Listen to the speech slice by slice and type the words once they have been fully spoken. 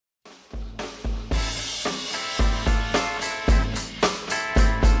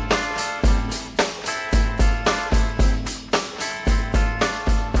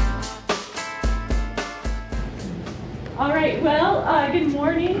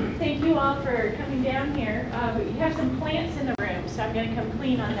thank you all for coming down here. We have some plants in the room, so I'm going to come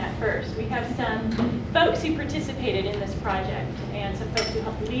clean on that first. We have some folks who participated in this project and some folks who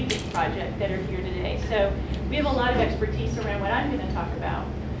helped lead this project that are here today. So we have a lot of expertise around what I'm going to talk about.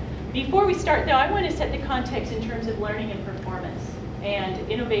 Before we start, though, I want to set the context in terms of learning and performance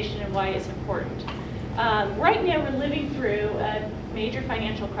and innovation and why it's important. Right now, we're living through a major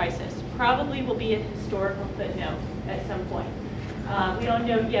financial crisis. Probably will be a historical footnote at some point. We don't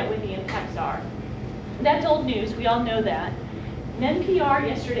know yet what the impacts are. That's old news, we all know that. NPR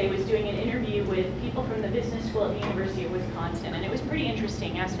yesterday was doing an interview with people from the business school at the University of Wisconsin, and it was pretty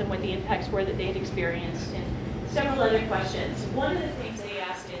interesting. Asked them what the impacts were that they had experienced, and several other questions. One of the things they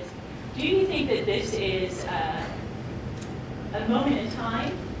asked is, do you think that this is a moment in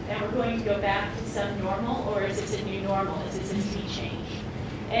time, and we're going to go back to some normal, or is this a new normal? Is this a sea change?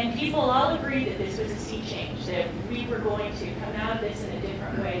 And people all agreed that this was a sea change, that we were going to come out of this in a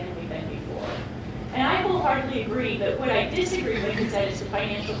different way than we've been before. And I wholeheartedly agree, but what I disagree with is that it's the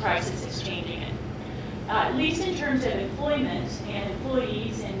financial crisis that's changing it. At least in terms of employment and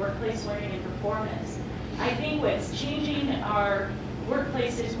employees and workplace learning and performance, I think what's changing our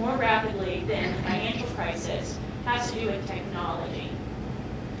workplaces more rapidly than the financial crisis has to do with technology.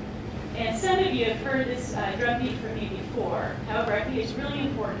 And some of you have heard this drumbeat from me before. However, I think it's really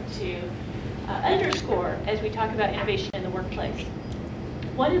important to underscore as we talk about innovation in the workplace.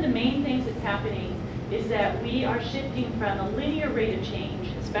 One of the main things that's happening is that we are shifting from a linear rate of change,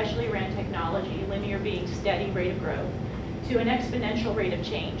 especially around technology, linear being steady rate of growth, to an exponential rate of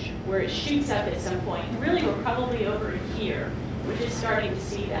change, where it shoots up at some point. And really, we're probably over here. We're just starting to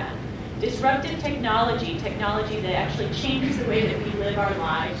see that. Disruptive technology that actually changes the way that we live our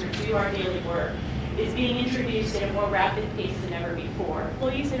lives or do our daily work, is being introduced at a more rapid pace than ever before.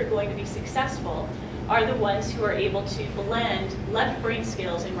 Employees that are going to be successful are the ones who are able to blend left brain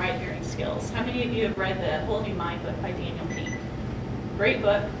skills and right brain skills. How many of you have read The Whole New Mind book by Daniel Pink? Great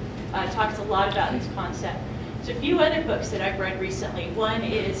book, talks a lot about this concept. There's a few other books that I've read recently. One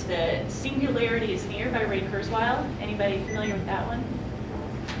is The Singularity is Near by Ray Kurzweil. Anybody familiar with that one?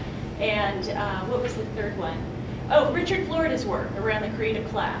 And what was the third one? Oh, Richard Florida's work around the creative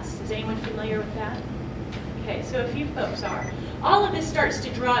class. Is anyone familiar with that? Okay, so a few folks are. All of this starts to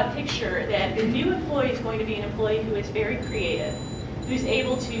draw a picture that the new employee is going to be an employee who is very creative, who's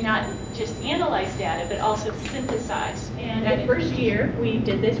able to not just analyze data, but also synthesize. And the first year we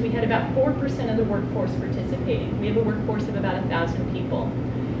did this, we had about 4% of the workforce participating. We have a workforce of about 1,000 people.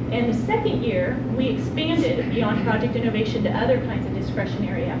 And the second year, we expanded beyond project innovation to other kinds of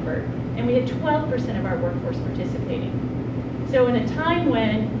discretionary effort, and we had 12% of our workforce participating. So in a time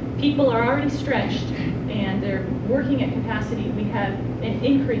when people are already stretched and they're working at capacity, we have an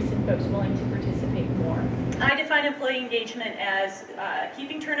increase in folks willing to participate more. I define employee engagement as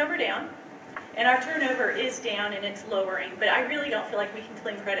keeping turnover down, and our turnover is down and it's lowering, but I really don't feel like we can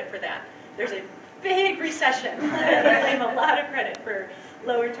claim credit for that. There's a big recession. I claim a lot of credit for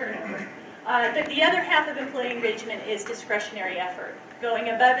lower turnover. But the other half of employee engagement is discretionary effort, going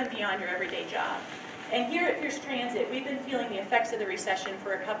above and beyond your everyday job. And here at Pierce Transit, we've been feeling the effects of the recession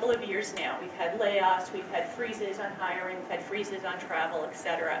for a couple of years now. We've had layoffs, we've had freezes on hiring, we've had freezes on travel,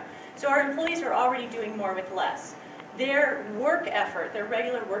 etc. So our employees are already doing more with less. Their work effort, their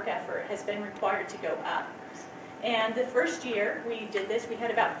regular work effort, has been required to go up. And the first year we did this, we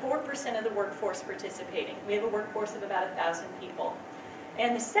had about 4% of the workforce participating. We have a workforce of about 1,000 people.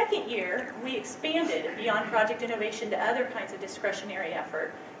 And the second year, we expanded beyond project innovation to other kinds of discretionary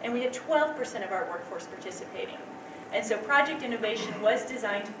effort, and we had 12% of our workforce participating. And so project innovation was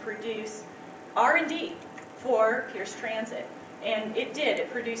designed to produce R&D for Pierce Transit. And it did.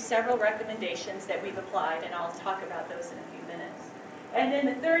 It produced several recommendations that we've applied, and I'll talk about those in a few minutes. And then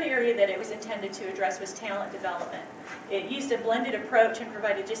the third area that it was intended to address was talent development. It used a blended approach and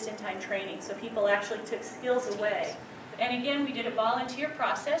provided just-in-time training, so people actually took skills away. And again, we did a volunteer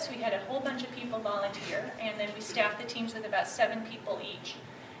process. We had a whole bunch of people volunteer, and then we staffed the teams with about 7 people each.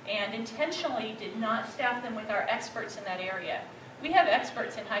 And intentionally did not staff them with our experts in that area. We have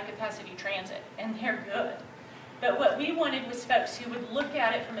experts in high-capacity transit, and they're good. But what we wanted was folks who would look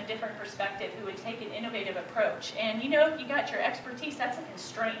at it from a different perspective, who would take an innovative approach. And you know, if you got your expertise, that's a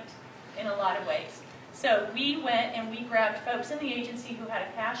constraint in a lot of ways. So we went and we grabbed folks in the agency who had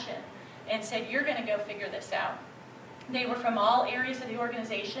a passion and said, you're going to go figure this out. They were from all areas of the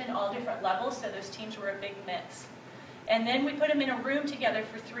organization, all different levels, so those teams were a big mix. And then we put them in a room together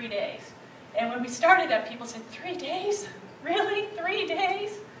for 3 days. And when we started that, people said, 3 days? Really? 3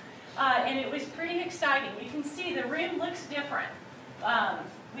 days? And it was pretty exciting. You can see the room looks different.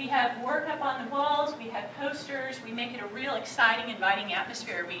 We have work up on the walls, we have posters, we make it a real exciting, inviting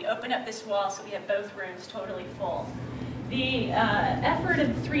atmosphere. We open up this wall so we have both rooms totally full. The effort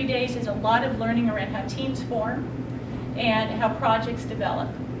of the 3 days is a lot of learning around how teams form and how projects develop.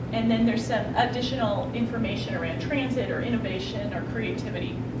 And then there's some additional information around transit or innovation or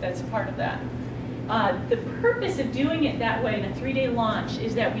creativity that's a part of that. The purpose of doing it that way in a 3-day launch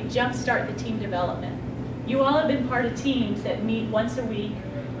is that we jumpstart the team development. You all have been part of teams that meet once a week,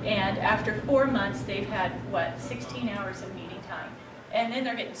 and after 4 months they've had, what, 16 hours of meeting time. And then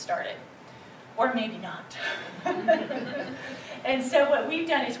they're getting started. Or maybe not. And so what we've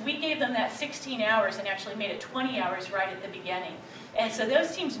done is we gave them that 16 hours and actually made it 20 hours right at the beginning. And so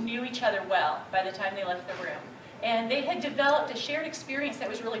those teams knew each other well by the time they left the room. And they had developed a shared experience that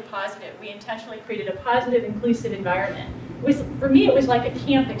was really positive. We intentionally created a positive, inclusive environment. For me, it was like a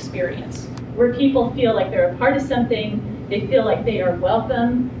camp experience where people feel like they're a part of something, they feel like they are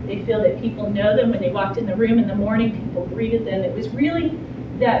welcome, they feel that people know them. When they walked in the room in the morning, people greeted them. It was really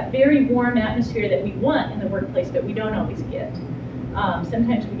that very warm atmosphere that we want in the workplace, but we don't always get.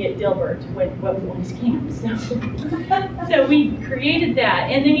 Sometimes we get Dilbert when what we want is camp. So we created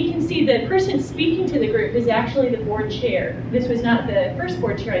that. And then you can see the person speaking to the group is actually the board chair. This was not the first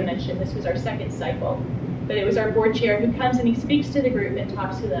board chair I mentioned. This was our second cycle. But it was our board chair who comes and he speaks to the group and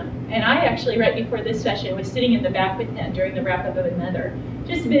talks to them. And I actually, right before this session, was sitting in the back with him during the wrap-up of another,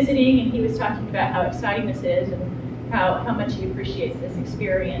 just visiting, and he was talking about how exciting this is and how much he appreciates this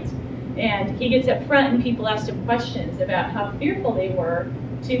experience. And he gets up front and people asked him questions about how fearful they were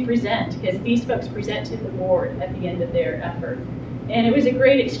to present, because these folks present to the board at the end of their effort. And it was a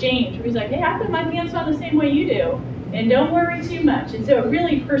great exchange where he's like, hey, I put my pants on the same way you do, and don't worry too much. And so it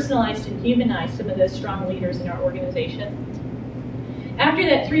really personalized and humanized some of those strong leaders in our organization. After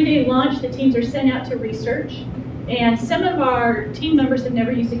that 3-day launch, the teams are sent out to research. And some of our team members have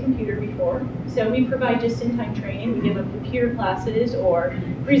never used a computer before, so we provide just-in-time training. We give them computer classes or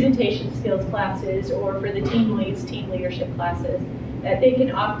presentation skills classes, or for the team leads, team leadership classes that they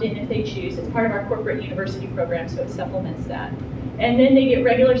can opt in if they choose. It's part of our corporate university program, so it supplements that. And then they get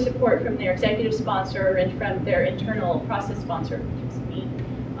regular support from their executive sponsor and from their internal process sponsor, which is me,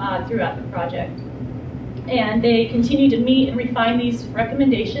 throughout the project. And they continue to meet and refine these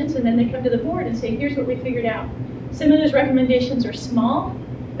recommendations, and then they come to the board and say, here's what we figured out. Some of those recommendations are small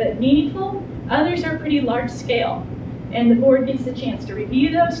but meaningful. Others are pretty large scale. And the board gets the chance to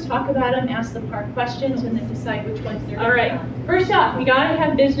review those, talk about them, ask the hard questions, and then decide which ones they're going to be on. First off, we got to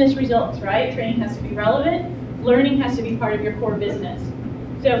have business results, right? Training has to be relevant. Learning has to be part of your core business.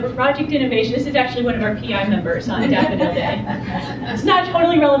 So for project innovation, this is actually one of our PI members on Daffodil Day. It's not a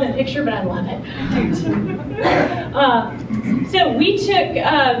totally relevant picture, but I love it. So we took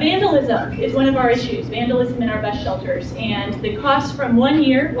vandalism is one of our issues, vandalism in our bus shelters. And the cost from 1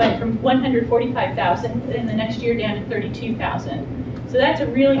 year went from $145,000 and the next year down to $32,000. So that's a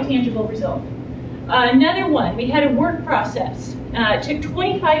really tangible result. Another one, we had a work process. It took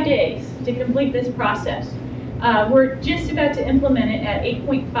 25 days to complete this process. We're just about to implement it at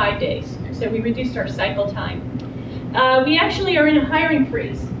 8.5 days, so we reduced our cycle time. We actually are in a hiring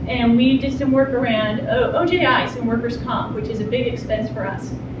freeze, and we did some work around OJIs and workers' comp, which is a big expense for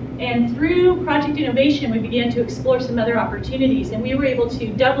us. And through project innovation, we began to explore some other opportunities, and we were able to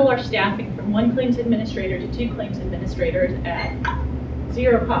double our staffing from 1 claims administrator to 2 claims administrators at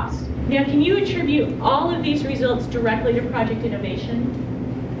 0 cost. Now, can you attribute all of these results directly to project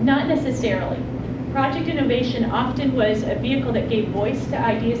innovation? Not necessarily. Project innovation often was a vehicle that gave voice to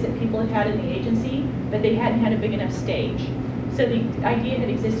ideas that people had had in the agency, but they hadn't had a big enough stage. So the idea had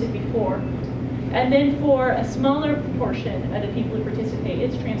existed before. And then for a smaller proportion of the people who participate,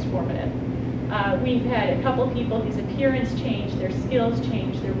 it's transformative. We've had a couple people whose appearance changed, their skills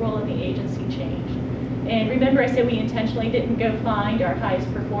changed, their role in the agency changed. And remember I said we intentionally didn't go find our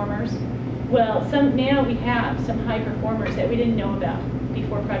highest performers? Well, now we have some high performers that we didn't know about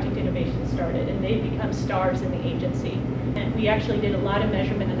before project innovation started, and they've become stars in the agency. And we actually did a lot of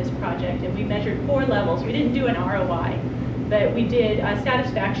measurement of this project, and we measured 4 levels. We didn't do an ROI, but we did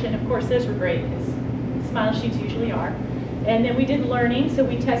satisfaction. Of course, those were great, because smile sheets usually are. And then we did learning, so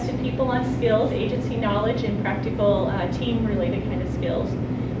we tested people on skills, agency knowledge, and practical team-related kind of skills.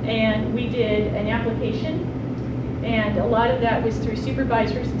 And we did an application, and a lot of that was through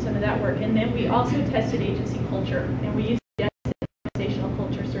supervisors and some of that work. And then we also tested agency culture, and we used